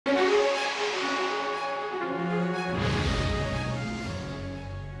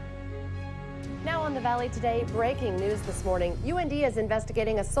the Valley today. Breaking news this morning. UND is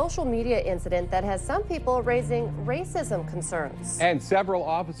investigating a social media incident that has some people raising racism concerns. And several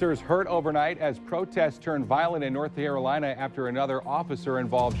officers hurt overnight as protests turned violent in North Carolina after another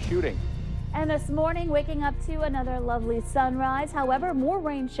officer-involved shooting. And this morning, waking up to another lovely sunrise. However, more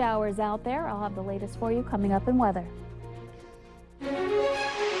rain showers out there. I'll have the latest for you coming up in weather.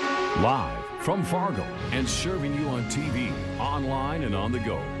 Live from Fargo and serving you on TV, online, and on the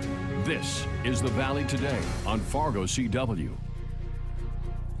go. This is the Valley Today on Fargo CW.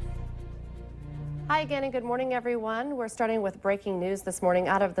 Hi again and good morning, everyone. We're starting with breaking news this morning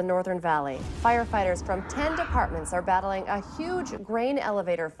out of the Northern Valley. Firefighters from 10 departments are battling a huge grain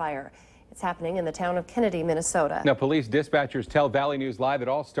elevator fire. It's happening in the town of Kennedy, Minnesota. Now, police dispatchers tell Valley News Live it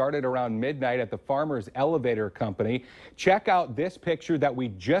all started around midnight at the Farmers Elevator Company. Check out this picture that we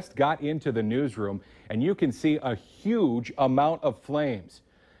just got into the newsroom, and you can see a huge amount of flames.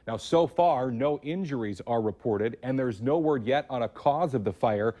 Now, so far, no injuries are reported, and there's no word yet on a cause of the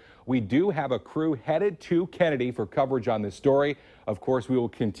fire. We do have a crew headed to Kennedy for coverage on this story. Of course, we will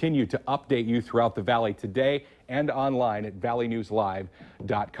continue to update you throughout the Valley today and online at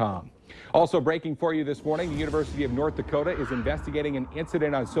valleynewslive.com. Also breaking for you this morning, the University of North Dakota is investigating an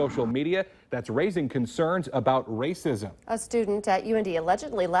incident on social media that's raising concerns about racism. A student at UND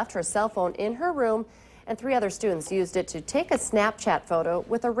allegedly left her cell phone in her room, and 3 other students used it to take a Snapchat photo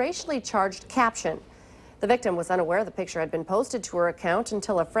with a racially charged caption. The victim was unaware the picture had been posted to her account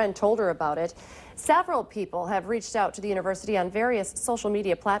until a friend told her about it. Several people have reached out to the university on various social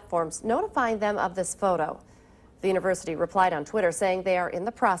media platforms, notifying them of this photo. The university replied on Twitter saying they are in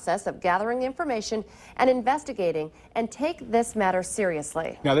the process of gathering information and investigating and take this matter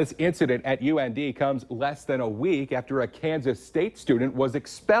seriously. Now, this incident at UND comes less than a week after a Kansas State student was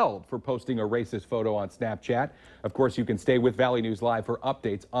expelled for posting a racist photo on Snapchat. Of course, you can stay with Valley News Live for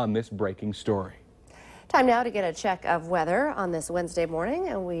updates on this breaking story. Time now to get a check of weather on this Wednesday morning,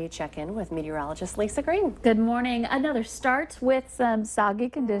 and we check in with meteorologist Lisa Green. Good morning. Another start with some soggy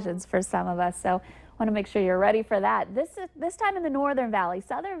conditions for some of us, so want to make sure you're ready for that. This time in the Northern Valley.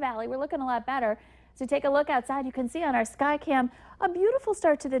 Southern Valley, we're looking a lot better. So take a look outside. You can see on our sky cam a beautiful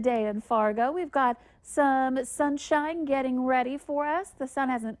start to the day in Fargo. We've got some sunshine getting ready for us. The sun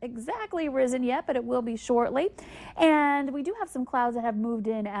hasn't exactly risen yet, but it will be shortly. And we do have some clouds that have moved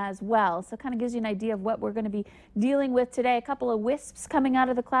in as well. So it kind of gives you an idea of what we're going to be dealing with today. A couple of wisps coming out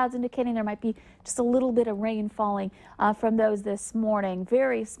of the clouds indicating there might be just a little bit of rain falling from those this morning.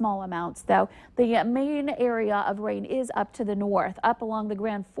 Very small amounts, though. The main area of rain is up to the north, up along the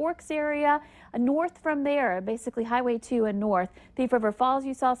Grand Forks area. North from there, basically Highway 2 and north. Thief River Falls,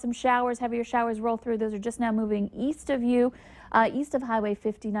 you saw some showers, heavier showers roll through. Those are just now moving east of you, east of Highway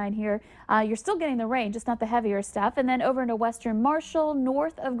 59 here. You're still getting the rain, just not the heavier stuff. And then over into western Marshall,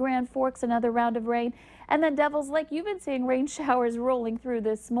 north of Grand Forks, another round of rain. And then Devil's Lake, you've been seeing rain showers rolling through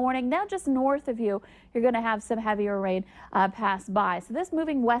this morning. Now just north of you, you're going to have some heavier rain pass by. So this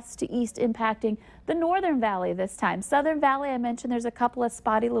moving west to east, impacting the Northern Valley this time. Southern Valley, I mentioned there's a couple of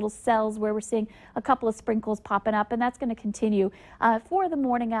spotty little cells where we're seeing a couple of sprinkles popping up, and that's going to continue for the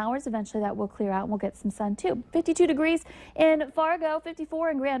morning hours. Eventually that will clear out and we'll get some sun too. 52 degrees in Fargo,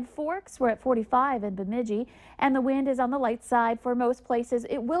 54 in Grand Forks. We're at 45 in Bemidji, and the wind is on the light side for most places.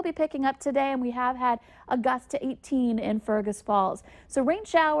 It will be picking up today, and we have had a gust to 18 in Fergus Falls. So rain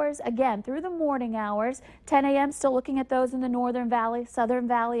showers again through the morning hours. 10 a.m. still looking at those in the Northern Valley, Southern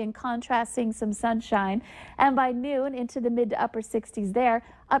Valley, in contrast seeing some sunshine. And by noon into the mid to upper 60s there.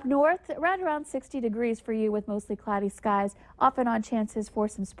 Up north, around 60 degrees for you with mostly cloudy skies. Off and on chances for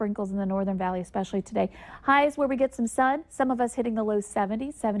some sprinkles in the Northern Valley, especially today. Highs where we get some sun, some of us hitting the low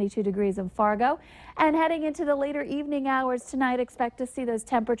 70s, 72 degrees in Fargo. And heading into the later evening hours tonight, expect to see those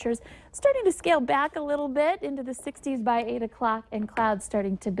temperatures starting to scale back a little bit into the 60s by 8 o'clock and clouds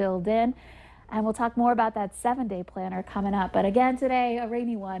starting to build in. And we'll talk more about that 7-day planner coming up. But again today, a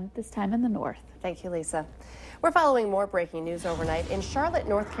rainy one, this time in the north. Thank you, Lisa. We're following more breaking news overnight in Charlotte,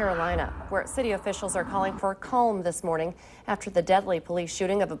 North Carolina, where city officials are calling for calm this morning after the deadly police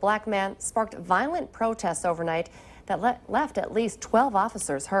shooting of a black man sparked violent protests overnight that left at least 12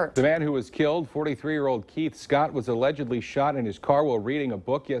 officers hurt. The man who was killed, 43-year-old Keith Scott, was allegedly shot in his car while reading a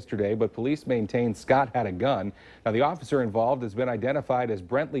book yesterday, but police maintain Scott had a gun. Now, the officer involved has been identified as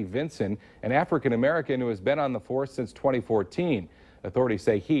Brentley Vinson, an African-American who has been on the force since 2014. Authorities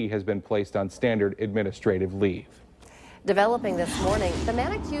say he has been placed on standard administrative leave. Developing this morning, the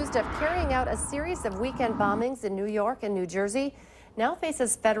man accused of carrying out a series of weekend bombings in New York and New Jersey now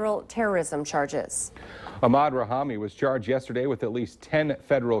faces federal terrorism charges. Ahmad Rahami was charged yesterday with at least 10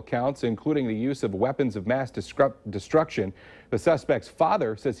 federal counts, including the use of weapons of mass destruction. The suspect's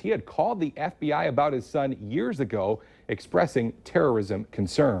father says he had called the FBI about his son years ago, expressing terrorism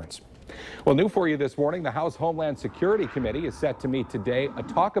concerns. Well, new for you this morning, the House Homeland Security Committee is set to meet today to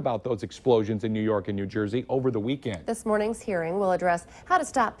talk about those explosions in New York and New Jersey over the weekend. This morning's hearing will address how to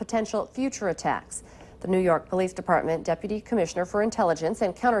stop potential future attacks. The New York Police Department Deputy Commissioner for Intelligence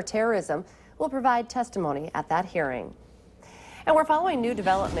and Counterterrorism will provide testimony at that hearing. And we're following new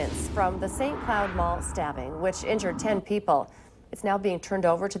developments from the St. Cloud Mall stabbing, which injured 10 people. It's now being turned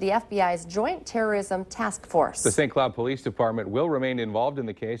over to the FBI's Joint Terrorism Task Force. The St. Cloud Police Department will remain involved in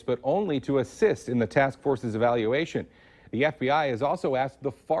the case, but only to assist in the task force's evaluation. The FBI has also asked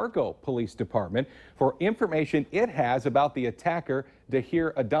the Fargo Police Department for information it has about the attacker,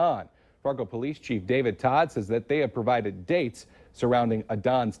 Dahir Adan. Fargo Police Chief David Todd says that they have provided dates surrounding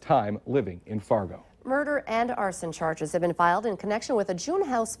Adan's time living in Fargo. Murder and arson charges have been filed in connection with a June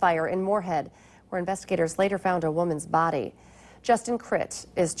house fire in Moorhead, where investigators later found a woman's body. Justin Critt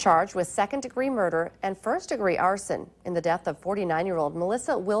is charged with second-degree murder and first-degree arson in the death of 49-year-old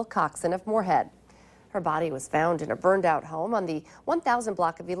Melissa Wilcoxon of Moorhead. Her body was found in a burned-out home on the 1000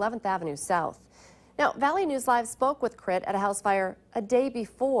 block of 11th Avenue South. Now, Valley News Live spoke with Critt at a house fire a day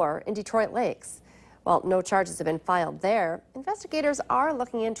before in Detroit Lakes. While no charges have been filed there, investigators are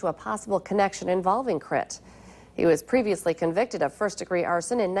looking into a possible connection involving Critt. He was previously convicted of first-degree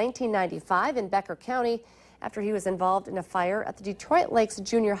arson in 1995 in Becker County after he was involved in a fire at the Detroit Lakes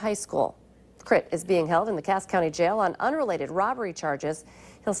Junior High School. Critt is being held in the Cass County Jail on unrelated robbery charges.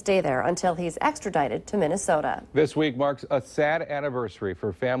 He'll stay there until he's extradited to Minnesota. This week marks a sad anniversary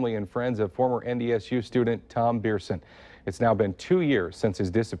for family and friends of former NDSU student Tom Bierson. It's now been 2 years since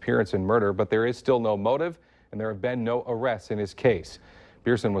his disappearance and murder, but there is still no motive and there have been no arrests in his case.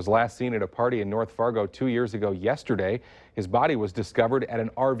 Bierson was last seen at a party in North Fargo 2 years ago yesterday. His body was discovered at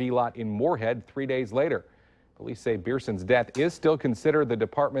an RV lot in Moorhead 3 days later. Police say Bierson's death is still considered the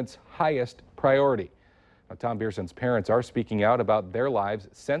department's highest priority. Now, Tom Bierson's parents are speaking out about their lives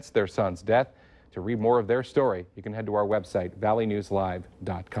since their son's death. To read more of their story, you can head to our website,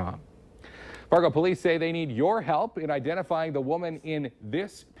 valleynewslive.com. Fargo police say they need your help in identifying the woman in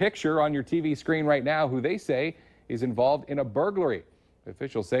this picture on your TV screen right now, who they say is involved in a burglary.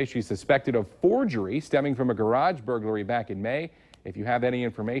 Officials say she's suspected of forgery stemming from a garage burglary back in May. If you have any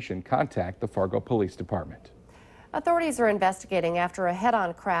information, contact the Fargo Police Department. Authorities are investigating after a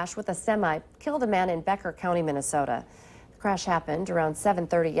head-on crash with a semi killed a man in Becker County, Minnesota. The crash happened around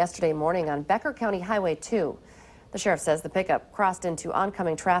 7:30 yesterday morning on Becker County Highway 2. The sheriff says the pickup crossed into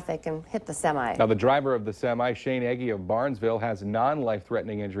oncoming traffic and hit the semi. Now, the driver of the semi, Shane Eggy of Barnesville, has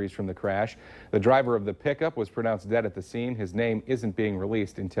non-life-threatening injuries from the crash. The driver of the pickup was pronounced dead at the scene. His name isn't being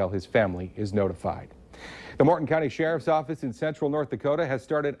released until his family is notified. The Morton County Sheriff's Office in central North Dakota has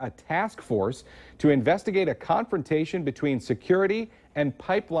started a task force to investigate a confrontation between security and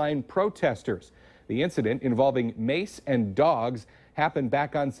pipeline protesters. The incident involving mace and dogs happened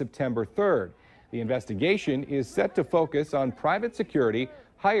back on September 3rd. The investigation is set to focus on private security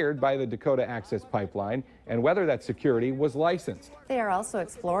hired by the Dakota Access Pipeline and whether that security was licensed. They are also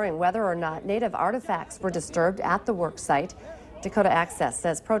exploring whether or not native artifacts were disturbed at the work site. Dakota Access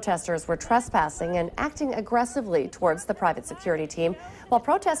says protesters were trespassing and acting aggressively towards the private security team, while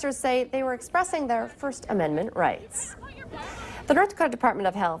protesters say they were expressing their First Amendment rights. The North Dakota Department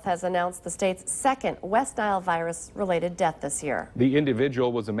of Health has announced the state's second West Nile virus-related death this year. The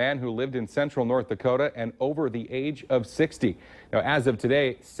individual was a man who lived in central North Dakota and over the age of 60. Now, as of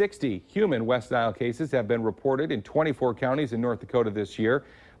today, 60 human West Nile cases have been reported in 24 counties in North Dakota this year.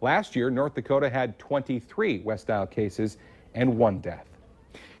 Last year, North Dakota had 23 West Nile cases and 1 death.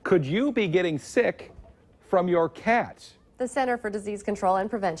 Could you be getting sick from your cat? The Center for Disease Control and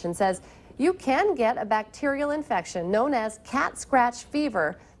Prevention says you can get a bacterial infection known as cat scratch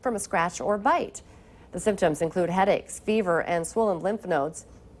fever from a scratch or bite. The symptoms include headaches, fever, and swollen lymph nodes.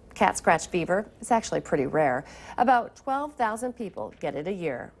 Cat scratch fever is actually pretty rare. About 12,000 people get it a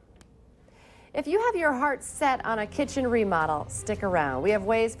year. If you have your heart set on a kitchen remodel, stick around. We have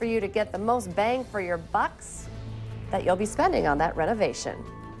ways for you to get the most bang for your bucks that you'll be spending on that renovation.